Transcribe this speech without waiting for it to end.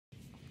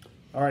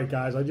All right,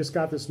 guys, I just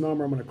got this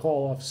number. I'm going to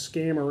call off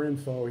scammer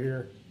info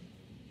here.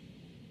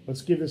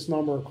 Let's give this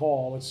number a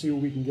call. Let's see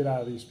what we can get out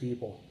of these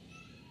people.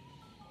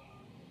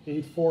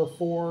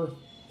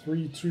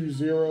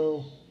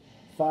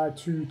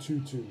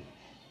 844-320-5222.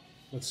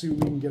 Let's see what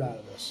we can get out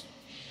of this.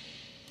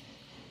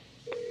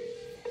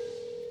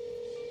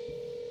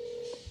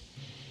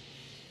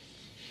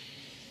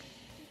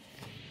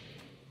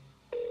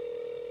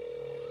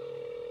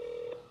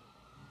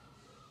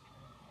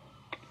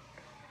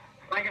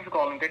 Thank you for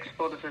calling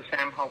Dexpo. This is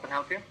Sam. How can I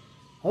help you?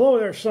 Hello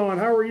there, son.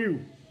 How are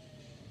you?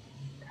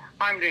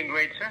 I'm doing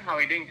great, sir. How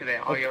are you doing today?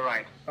 Oh, you're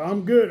right.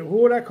 I'm good.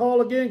 Who would I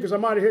call again? Because I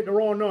might have hit the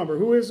wrong number.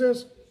 Who is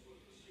this?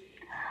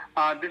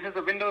 This is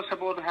a Windows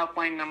support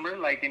helpline number.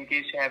 Like, in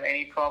case you have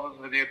any problems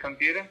with your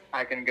computer,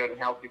 I can go to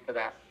help you for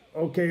that.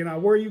 Okay, now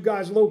where are you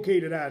guys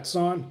located at,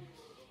 son?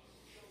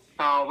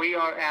 We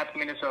are at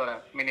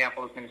Minnesota,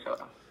 Minneapolis,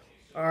 Minnesota.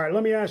 All right,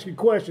 let me ask you a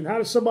question. How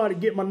did somebody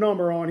get my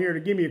number on here to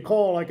give me a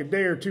call like a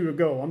day or two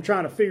ago? I'm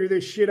trying to figure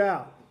this shit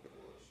out.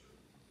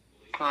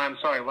 I'm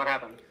sorry, what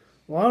happened?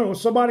 Well, I don't know.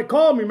 Somebody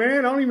called me, man.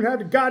 I don't even have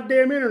the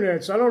goddamn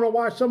internet, so I don't know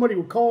why somebody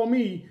would call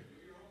me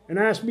and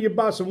ask me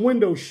about some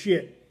Windows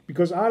shit,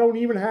 because I don't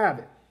even have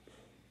it.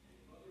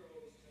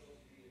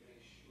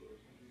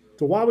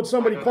 So why would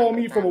somebody call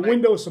me from a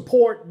Windows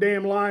support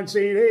damn line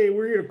saying, hey,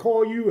 we're here to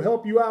call you,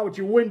 help you out with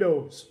your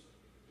Windows?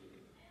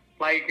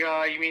 Like,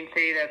 you mean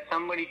say that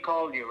somebody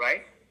called you,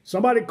 right?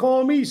 Somebody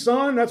called me,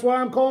 son. That's why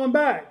I'm calling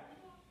back.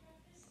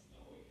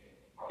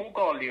 Who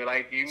called you?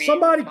 Like, you mean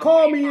Somebody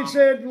called me and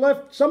said,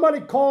 somebody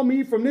called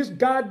me from this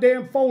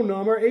goddamn phone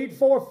number,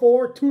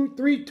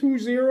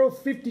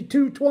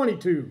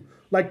 844-320-5222,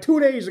 like 2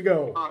 days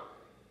ago.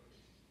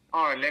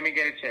 All right, let me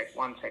get it checked.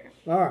 1 second.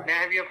 All right. May I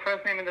have your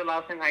first name and the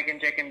last name? I can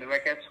check in the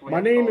records.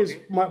 My name is,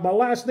 my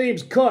last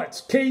name's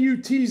Cutts,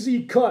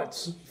 K-U-T-Z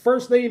Cutts.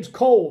 First name's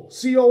Cole,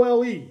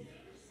 C-O-L-E.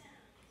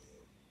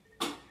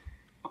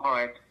 All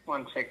right,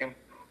 1 second.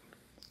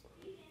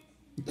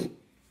 It's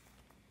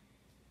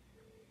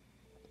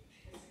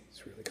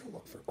really going to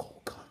look for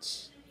Cole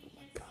Cutts. Oh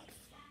my God.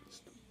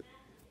 Stupid.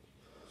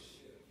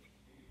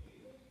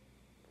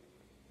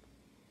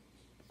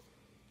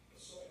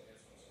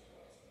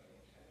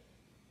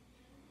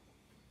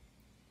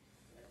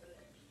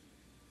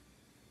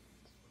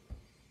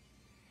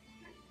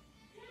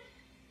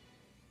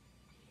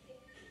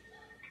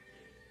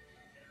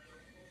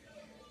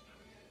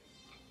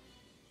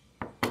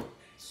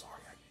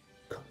 Sorry, I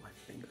cut my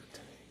finger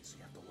today, so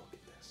you have to look at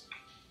this.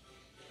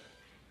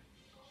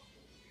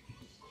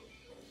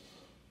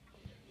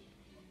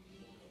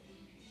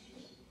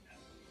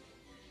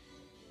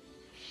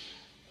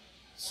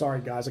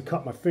 Sorry, guys, I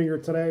cut my finger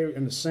today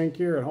in the sink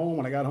here at home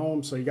when I got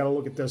home, so you got to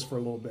look at this for a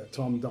little bit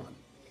till I'm done.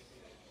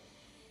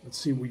 Let's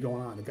see what's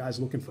going on. The guy's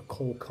looking for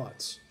Cole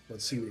Cutts.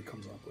 Let's see what he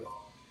comes up with.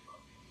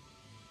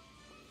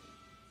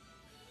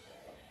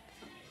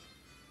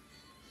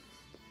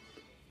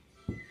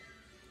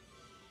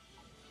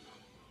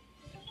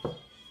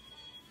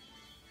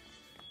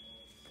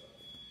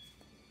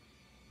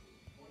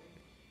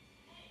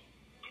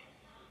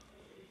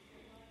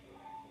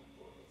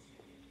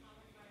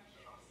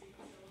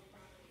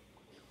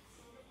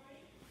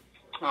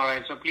 All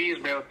right, so please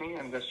bear with me.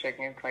 I'm just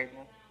checking it right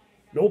now.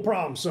 No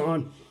problem,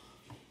 son.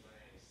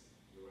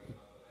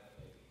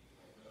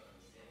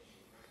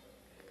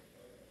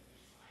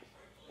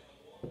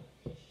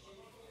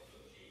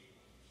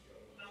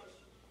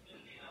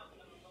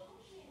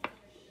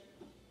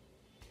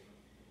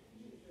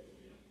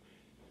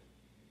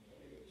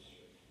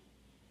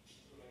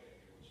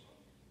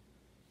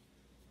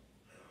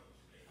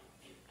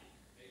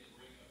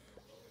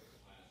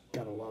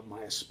 Gotta love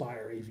my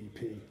Aspire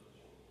AVP.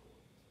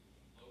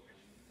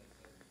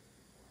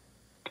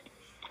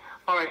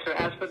 All right, so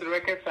as per the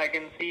records, I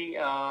can see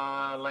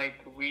like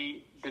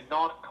we did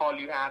not call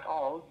you at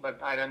all, but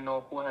I don't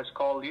know who has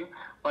called you.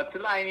 But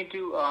still, I need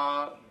to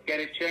get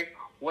a check.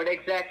 What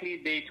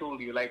exactly they told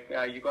you? Like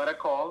you got a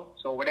call,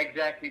 so what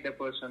exactly the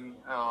person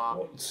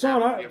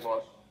Son,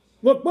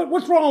 look,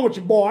 what's wrong with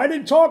you, boy? I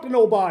didn't talk to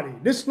nobody.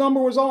 This number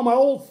was on my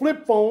old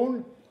flip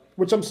phone,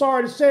 which I'm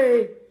sorry to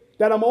say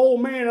that I'm an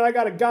old man and I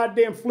got a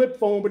goddamn flip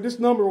phone, but this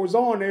number was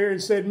on there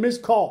and said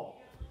missed call.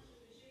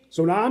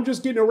 So now I'm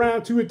just getting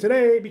around to it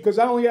today because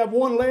I only have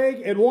one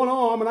leg and one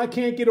arm and I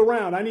can't get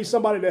around. I need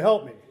somebody to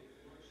help me.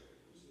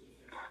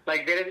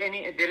 Like is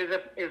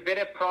there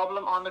a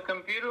problem on the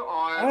computer or?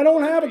 I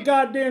don't have a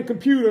goddamn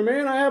computer,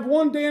 man. I have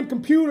one damn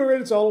computer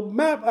and it's an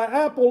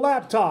Apple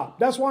laptop.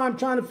 That's why I'm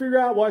trying to figure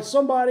out why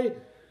somebody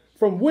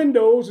from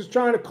Windows is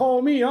trying to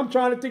call me. I'm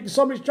trying to think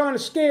somebody's trying to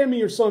scam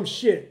me or some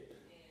shit.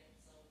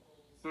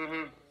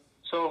 Mm-hmm.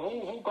 So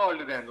who called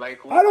you then? Like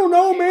I don't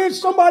know, man.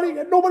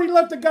 Nobody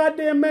left a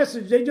goddamn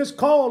message. They just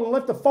called and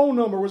left the phone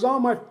number. It was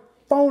on my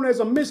phone as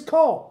a missed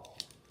call.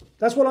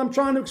 That's what I'm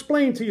trying to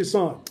explain to you,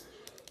 son.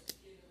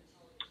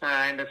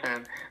 I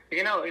understand.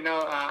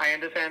 I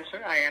understand,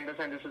 sir. I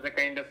understand this is a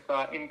kind of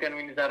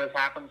inconvenience that has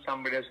happened.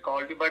 Somebody has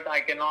called you, but I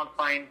cannot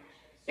find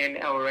in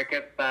our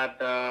records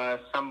that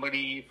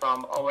somebody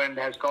from our end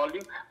has called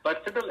you.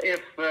 But still,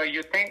 if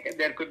you think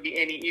there could be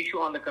any issue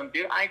on the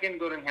computer, I can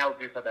go and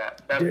help you for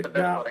that. That's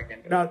what I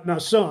can do. Now,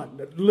 son,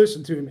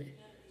 listen to me.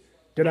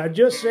 Did I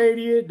just say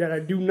to you that I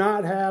do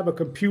not have a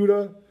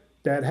computer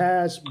that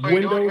has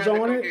Windows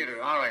on it?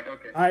 All right,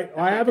 okay.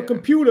 I have a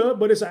computer,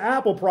 but it's an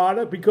Apple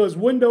product because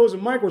Windows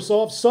and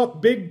Microsoft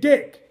suck big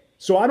dick.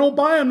 So I don't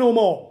buy them no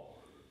more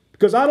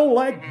because I don't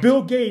like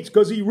Bill Gates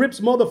because he rips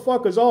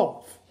motherfuckers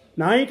off.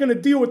 Now, I ain't going to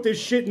deal with this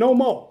shit no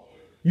more.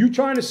 You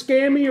trying to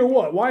scam me or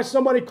what? Why is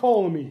somebody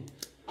calling me?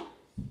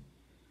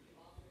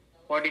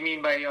 What do you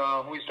mean by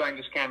who is trying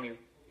to scam you?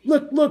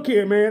 Look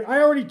here, man. I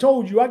already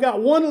told you I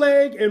got one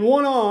leg and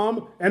one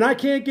arm, and I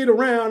can't get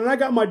around, and I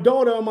got my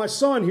daughter and my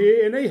son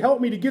here, and they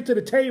help me to get to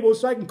the table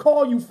so I can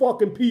call you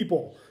fucking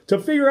people to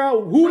figure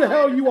out who the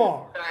hell you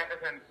are.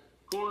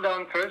 Cool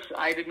down first.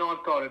 I did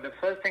not call you. The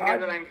first thing is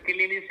that I'm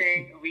clearly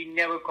saying we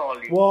never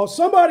called you. Well,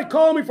 somebody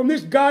call me from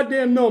this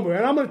goddamn number,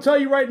 and I'm going to tell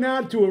you right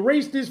now to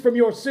erase this from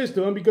your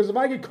system, because if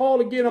I get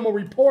called again, I'm going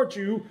to report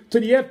you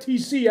to the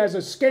FTC as a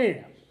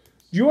scam.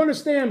 Do you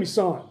understand me,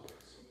 son?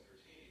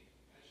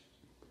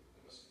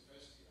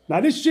 Now,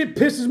 this shit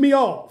pisses me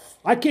off.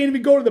 I can't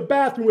even go to the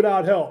bathroom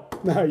without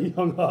help. Now, he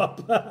hung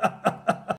up.